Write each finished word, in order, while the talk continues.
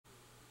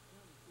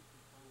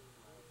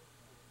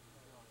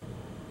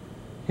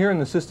Here in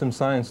the System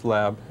Science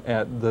Lab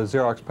at the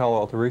Xerox Palo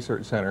Alto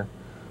Research Center,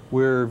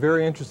 we're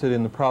very interested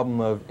in the problem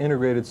of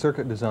integrated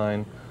circuit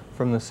design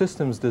from the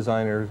systems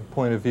designer's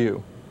point of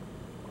view.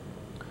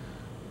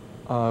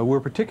 We're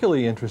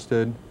particularly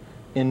interested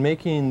in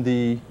making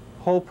the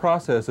whole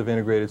process of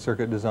integrated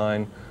circuit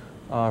design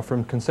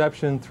from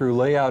conception through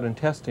layout and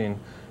testing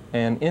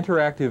an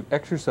interactive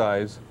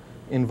exercise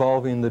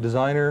involving the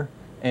designer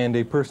and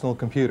a personal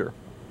computer.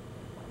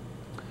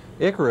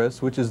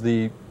 Icarus, which is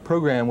the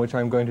program which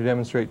I'm going to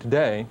demonstrate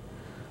today,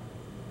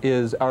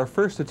 is our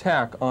first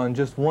attack on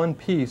just one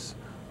piece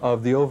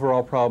of the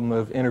overall problem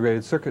of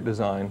integrated circuit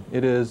design.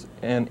 It is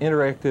an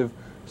interactive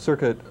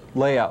circuit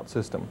layout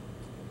system.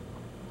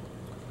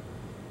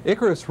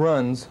 Icarus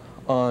runs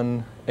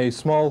on a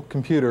small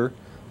computer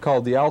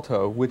called the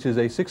Alto, which is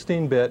a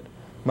 16-bit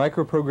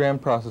microprogram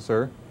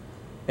processor,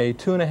 a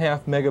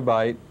 2.5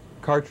 megabyte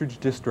cartridge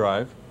disk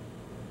drive,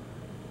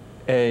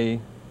 a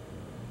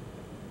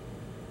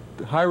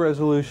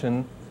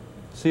high-resolution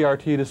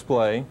CRT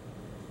display,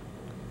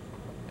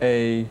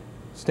 a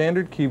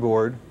standard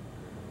keyboard,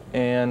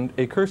 and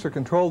a cursor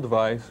control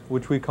device,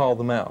 which we call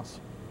the mouse.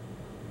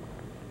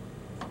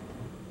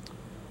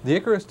 The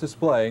Icarus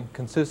display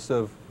consists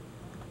of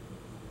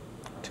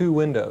two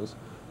windows,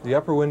 the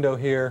upper window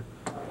here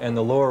and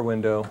the lower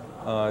window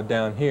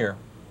down here.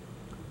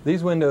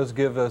 These windows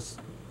give us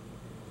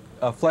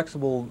a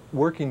flexible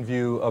working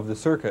view of the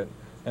circuit,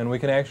 and we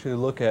can actually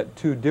look at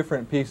two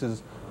different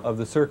pieces of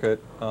the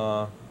circuit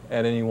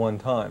at any one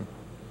time.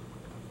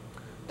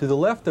 To the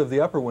left of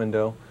the upper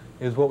window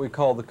is what we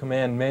call the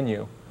command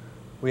menu.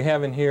 We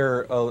have in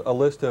here a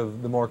list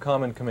of the more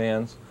common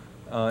commands,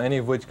 any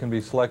of which can be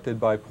selected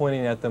by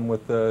pointing at them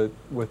with the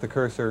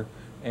cursor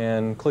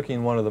and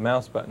clicking one of the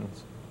mouse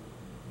buttons.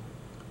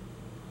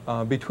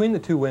 Between the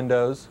two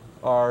windows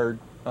are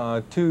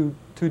two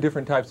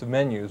different types of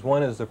menus.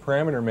 One is the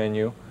parameter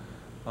menu,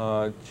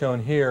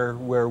 shown here,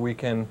 where we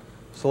can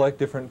select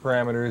different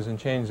parameters and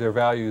change their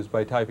values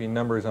by typing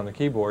numbers on the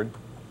keyboard.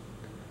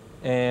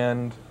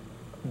 And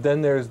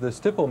then there's the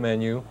stipple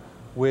menu,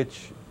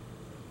 which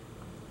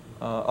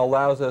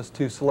allows us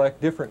to select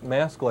different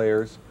mask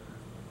layers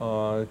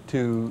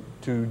to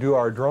do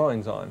our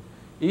drawings on.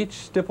 Each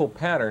stipple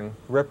pattern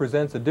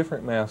represents a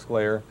different mask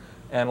layer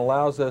and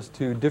allows us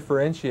to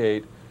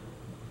differentiate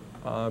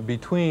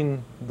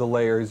between the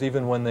layers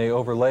even when they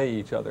overlay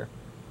each other.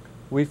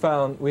 We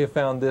have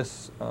found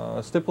this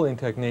stippling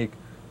technique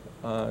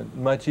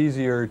much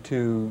easier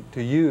to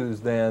use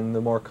than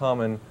the more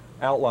common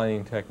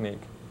outlining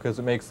technique, because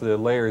it makes the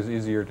layers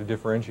easier to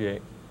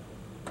differentiate.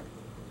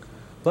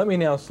 Let me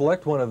now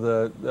select one of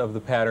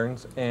the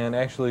patterns and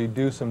actually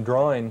do some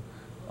drawing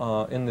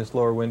in this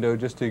lower window,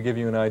 just to give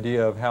you an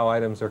idea of how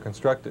items are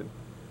constructed.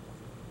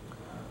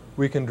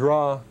 We can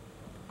draw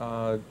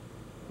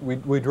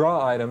we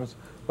draw items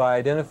by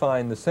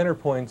identifying the center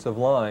points of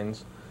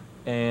lines,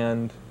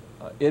 and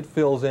it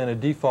fills in a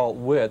default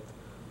width,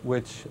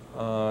 which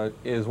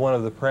is one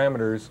of the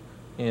parameters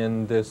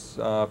in this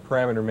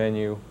parameter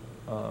menu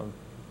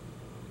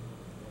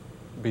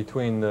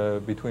between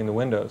the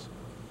windows.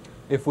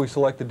 If we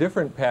select a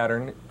different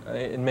pattern,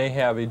 it may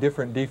have a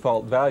different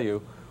default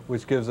value,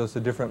 which gives us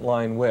a different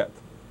line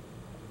width.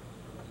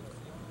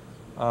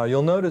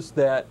 You'll notice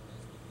that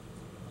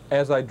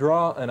as I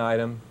draw an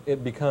item,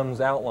 it becomes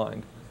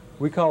outlined.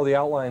 We call the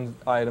outlined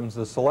items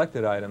the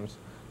selected items,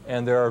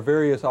 and there are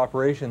various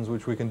operations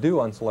which we can do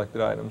on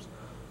selected items,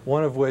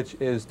 one of which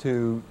is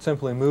to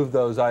simply move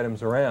those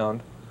items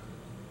around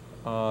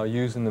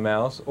using the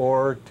mouse,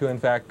 or to in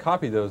fact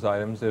copy those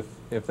items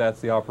if that's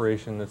the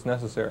operation that's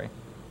necessary.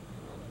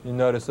 You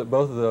notice that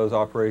both of those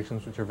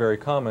operations, which are very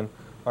common,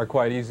 are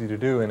quite easy to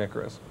do in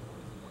Icarus.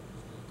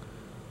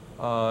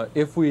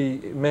 If we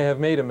may have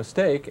made a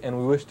mistake and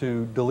we wish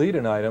to delete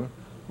an item,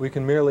 we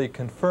can merely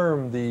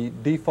confirm the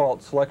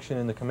default selection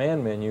in the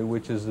command menu,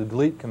 which is the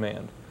delete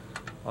command.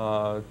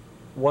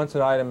 Once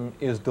an item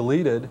is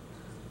deleted,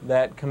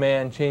 that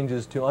command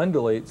changes to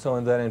undelete, so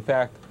that in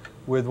fact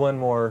with one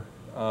more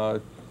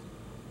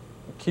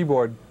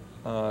keyboard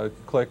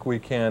click we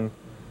can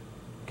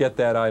get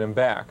that item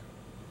back.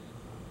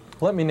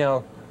 Let me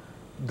now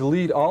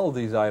delete all of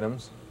these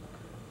items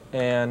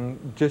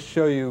and just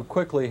show you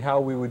quickly how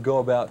we would go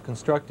about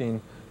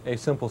constructing a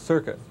simple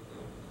circuit.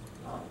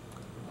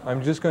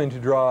 I'm just going to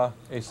draw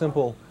a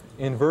simple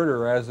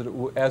inverter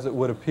as it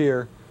would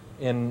appear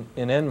in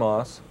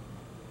NMOS,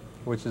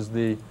 which is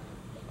the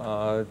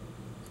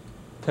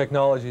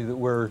technology that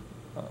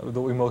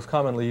we most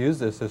commonly use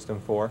this system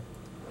for.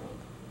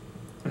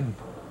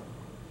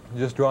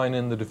 Just drawing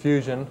in the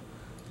diffusion.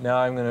 Now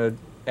I'm going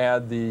to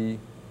add the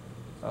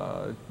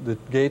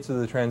gates of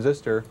the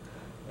transistor,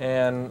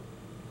 and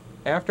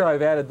after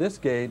I've added this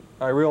gate,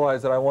 I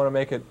realize that I want to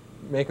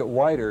make it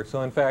wider.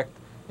 So in fact,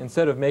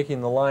 instead of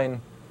making the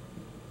line,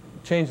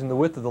 changing the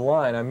width of the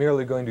line, I'm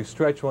merely going to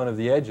stretch one of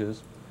the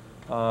edges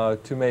to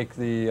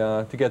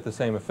get the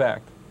same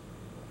effect.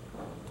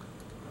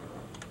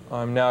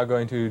 I'm now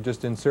going to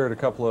just insert a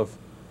couple of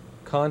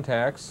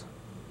contacts.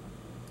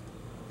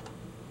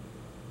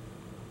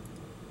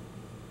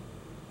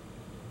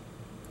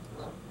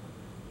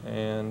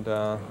 and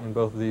in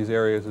both of these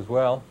areas as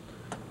well.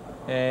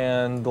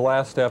 And the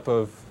last step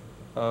of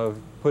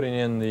putting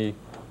in the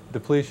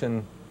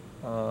depletion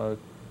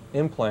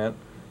implant,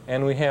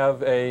 and we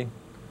have an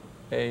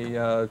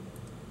NMOS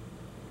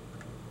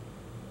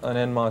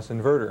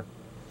inverter.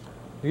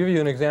 To give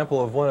you an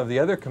example of one of the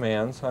other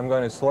commands, I'm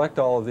going to select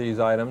all of these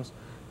items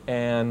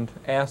and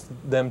ask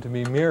them to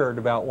be mirrored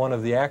about one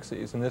of the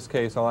axes. In this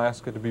case, I'll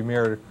ask it to be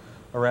mirrored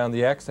around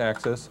the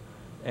x-axis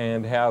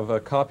and have a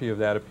copy of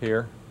that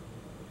appear.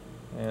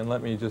 And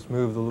let me just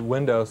move the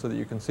window so that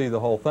you can see the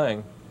whole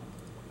thing.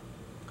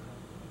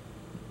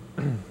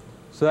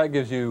 So that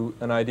gives you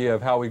an idea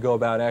of how we go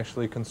about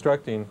actually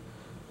constructing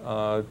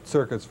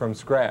circuits from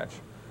scratch.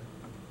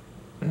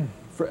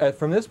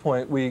 From this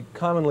point, we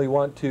commonly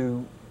want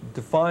to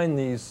define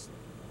these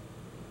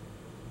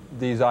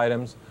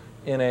items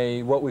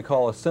in what we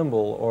call a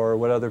symbol, or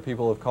what other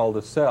people have called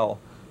a cell,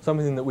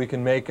 something that we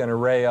can make an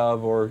array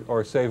of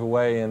or save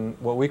away in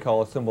what we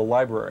call a symbol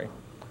library.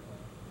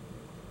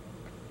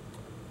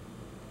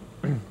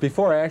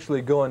 Before I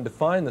actually go and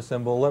define the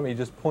symbol, let me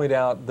just point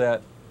out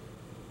that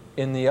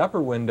in the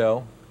upper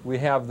window we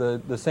have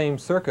the same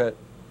circuit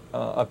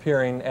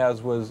appearing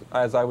as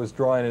I was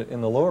drawing it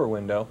in the lower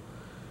window,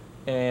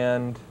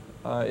 and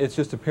it's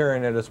just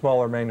appearing at a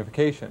smaller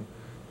magnification.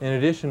 In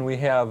addition, we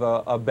have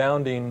a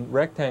bounding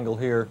rectangle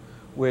here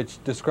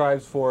which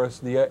describes for us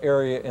the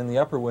area in the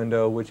upper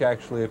window which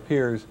actually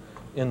appears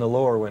in the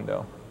lower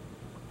window.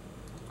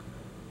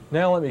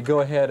 Now let me go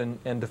ahead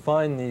and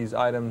define these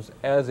items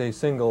as a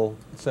single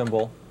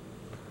symbol.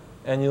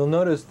 And you'll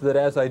notice that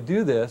as I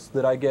do this,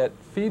 that I get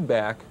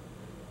feedback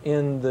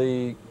in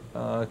the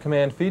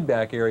command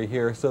feedback area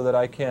here, so that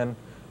I can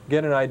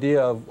get an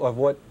idea of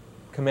what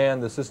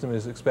command the system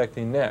is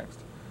expecting next.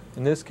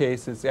 In this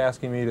case, it's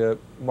asking me to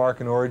mark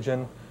an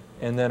origin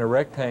and then a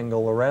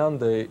rectangle around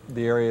the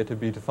area to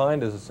be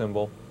defined as a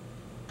symbol.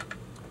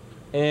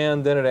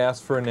 And then it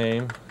asks for a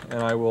name,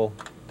 and I will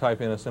type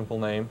in a simple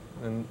name,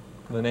 and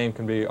the name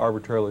can be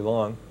arbitrarily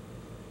long.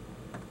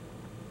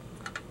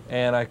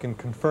 And I can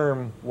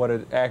confirm what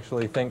it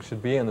actually thinks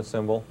should be in the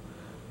symbol,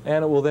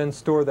 and it will then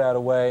store that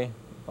away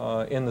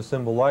in the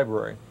symbol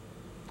library.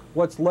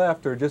 What's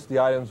left are just the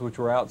items which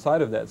were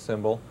outside of that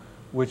symbol,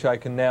 which I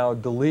can now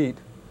delete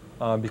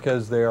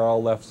because they are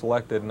all left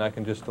selected, and I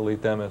can just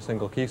delete them in a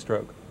single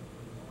keystroke.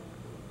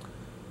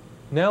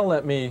 Now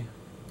let me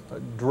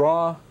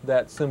draw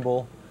that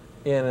symbol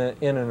in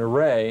an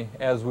array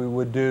as we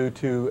would do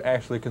to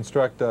actually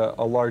construct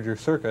a larger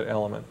circuit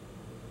element.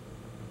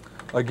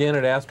 Again,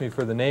 it asks me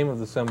for the name of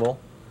the symbol,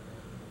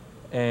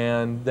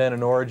 and then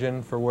an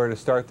origin for where to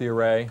start the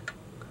array.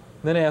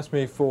 Then it asks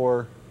me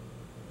for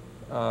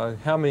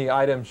how many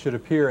items should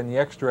appear in the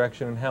x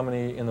direction and how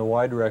many in the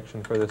y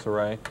direction for this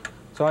array.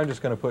 So I'm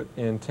just going to put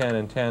in 10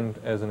 and 10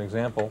 as an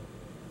example.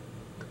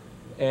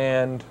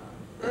 And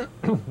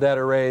that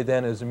array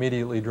then is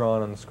immediately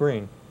drawn on the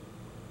screen.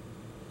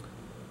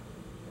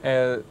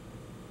 As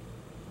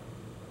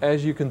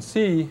you can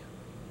see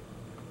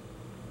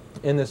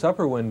in this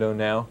upper window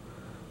now,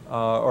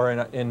 or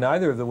in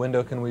neither of the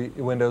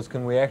windows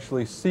can we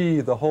actually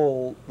see the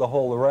whole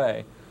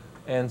array.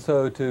 And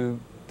so to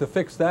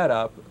fix that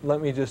up,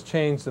 let me just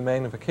change the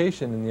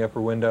magnification in the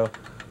upper window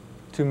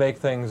to make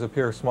things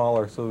appear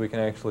smaller so that we can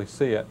actually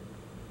see it.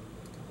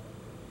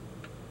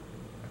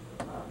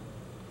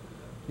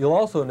 You'll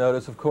also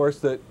notice, of course,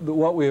 that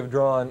what we have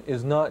drawn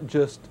is not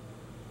just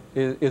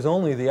is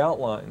only the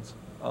outlines.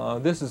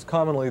 This is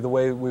commonly the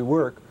way we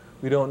work.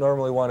 We don't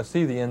normally want to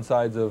see the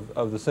insides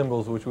of the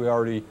symbols which we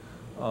already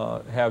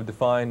have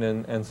defined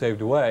and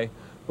saved away.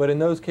 But in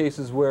those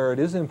cases where it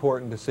is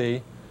important to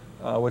see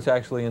what's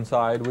actually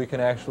inside, we can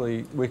ask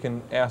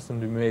them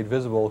to be made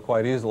visible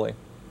quite easily.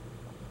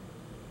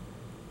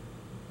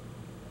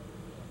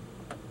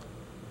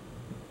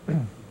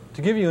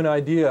 To give you an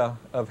idea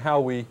of how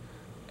we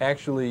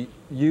actually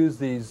use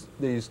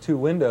these two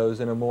windows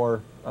in a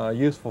more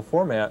useful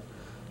format,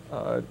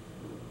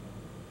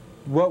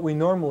 what we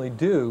normally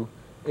do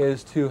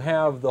is to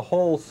have the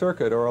whole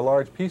circuit, or a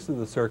large piece of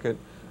the circuit,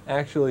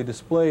 actually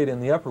displayed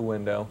in the upper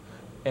window.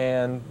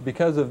 And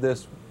because of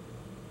this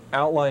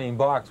outlining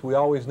box, we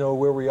always know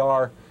where we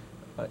are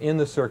in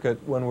the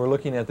circuit when we're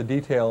looking at the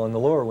detail in the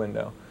lower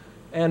window.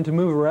 And to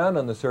move around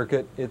on the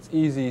circuit, it's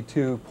easy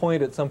to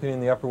point at something in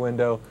the upper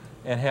window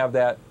and have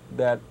that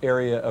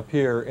area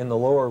appear in the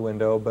lower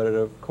window, but at,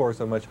 of course,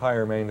 a much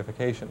higher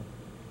magnification.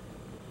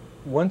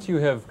 Once you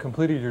have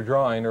completed your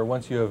drawing, or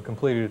once you have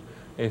completed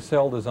a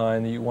cell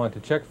design that you want to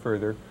check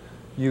further,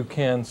 you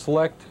can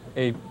select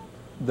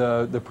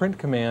the print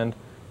command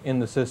in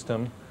the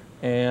system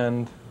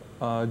and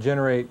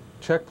generate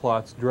check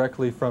plots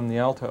directly from the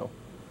Alto.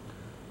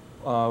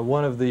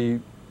 One of the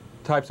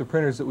types of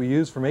printers that we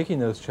use for making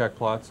those check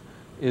plots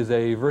is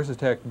a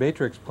Versatech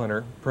Matrix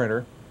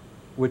printer,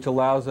 which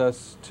allows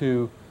us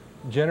to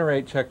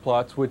generate check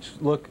plots which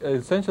look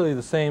essentially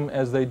the same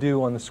as they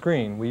do on the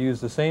screen. We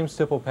use the same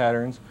stipple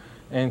patterns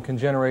and can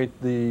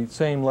generate the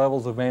same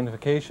levels of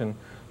magnification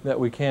that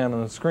we can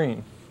on the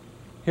screen.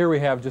 Here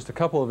we have just a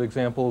couple of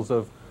examples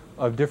of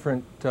of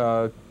different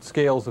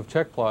scales of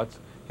check plots.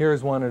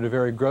 Here's one at a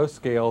very gross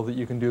scale that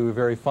you can do a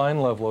very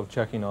fine level of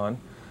checking on.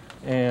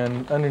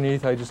 And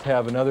underneath I just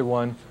have another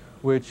one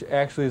which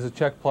actually is a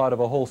check plot of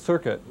a whole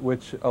circuit,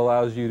 which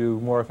allows you to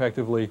more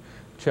effectively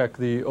check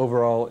the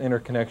overall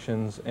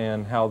interconnections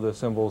and how the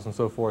symbols and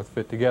so forth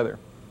fit together.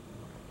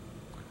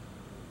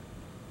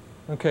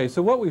 Okay,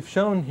 so what we've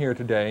shown here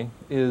today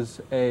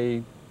is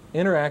an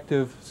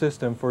interactive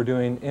system for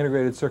doing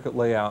integrated circuit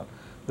layout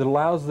that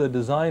allows the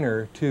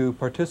designer to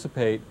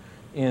participate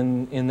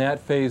in that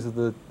phase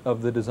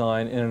of the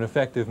design in an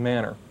effective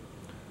manner.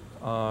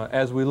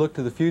 As we look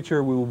to the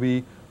future, we will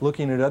be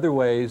looking at other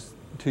ways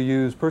to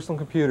use personal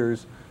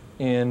computers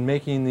in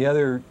making the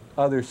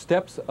other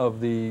steps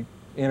of the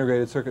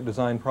integrated circuit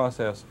design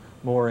process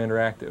more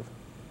interactive.